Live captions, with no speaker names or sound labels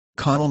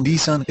Connell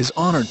Nissan is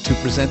honored to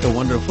present a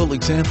wonderful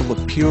example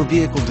of pure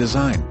vehicle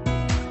design.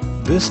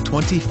 This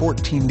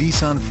 2014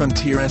 Nissan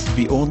Frontier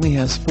SV only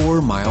has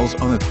 4 miles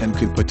on it and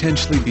could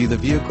potentially be the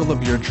vehicle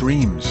of your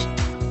dreams.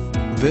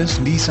 This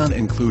Nissan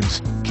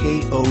includes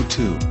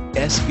KO2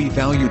 SV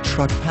Value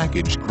Truck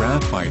Package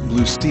Graphite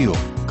Blue Steel,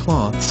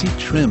 Cloth Seat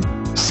Trim,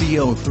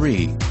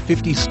 CO3,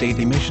 50 State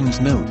Emissions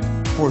Note.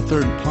 For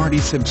third-party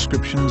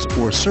subscriptions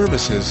or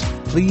services,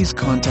 please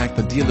contact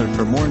the dealer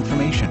for more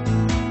information.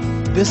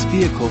 This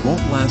vehicle won't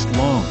last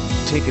long,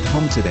 take it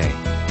home today.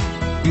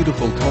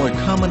 Beautiful color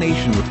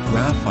combination with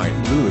graphite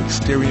blue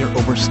exterior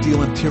over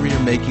steel interior,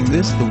 making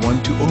this the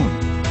one to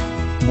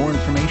own. More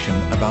information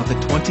about the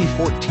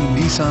 2014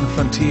 Nissan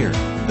Frontier.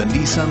 The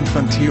Nissan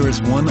Frontier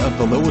is one of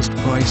the lowest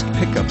priced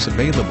pickups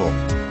available.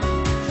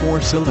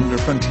 4-cylinder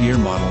Frontier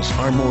models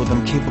are more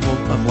than capable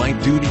of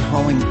light-duty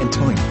hauling and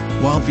towing,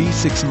 while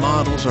V6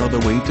 models are the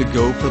way to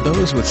go for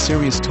those with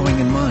serious towing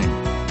in mind.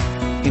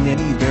 In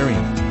any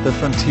variant, the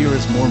Frontier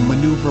is more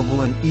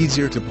maneuverable and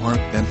easier to park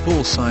than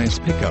full-size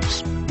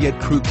pickups, yet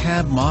crew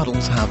cab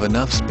models have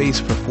enough space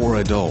for 4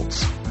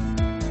 adults.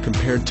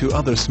 Compared to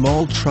other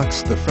small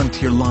trucks, the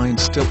Frontier line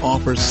still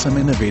offers some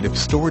innovative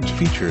storage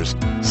features,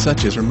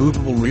 such as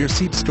removable rear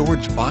seat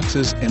storage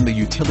boxes and the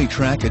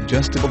Utility-Track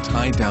adjustable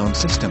tie-down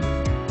system.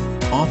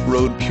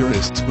 Off-road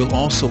purists will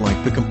also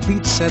like the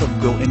complete set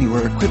of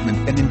go-anywhere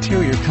equipment and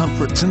interior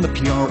comforts in the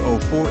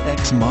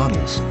PRO4X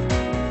models.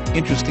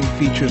 Interesting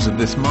features of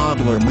this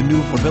model are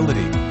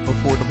maneuverability,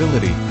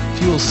 affordability,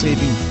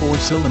 fuel-saving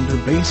 4-cylinder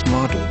base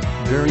model,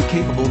 very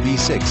capable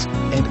V6,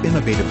 and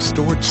innovative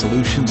storage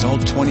solutions. All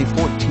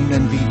 2014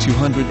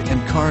 NV200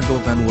 and cargo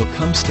van will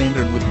come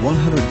standard with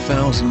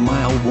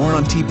 100,000-mile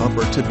warranty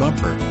bumper to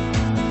bumper.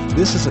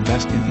 This is a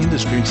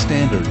best-in-industry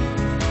standard.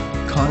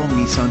 Connell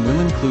Nissan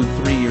will include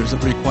 3 years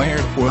of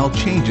required oil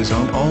changes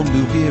on all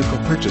new vehicle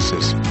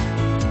purchases.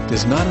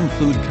 Does not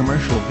include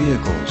commercial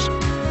vehicles.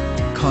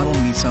 Connell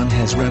Nissan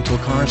has rental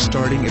cars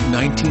starting at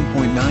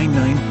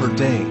 $19.99 per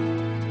day.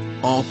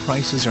 All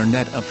prices are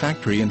net of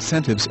factory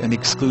incentives and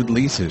exclude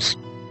leases.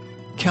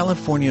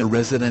 California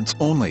residents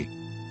only.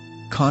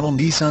 Connell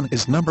Nissan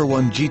is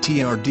 #1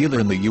 GTR dealer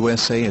in the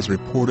USA as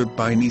reported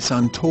by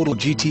Nissan Total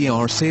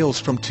GTR sales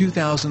from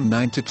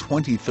 2009 to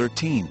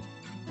 2013.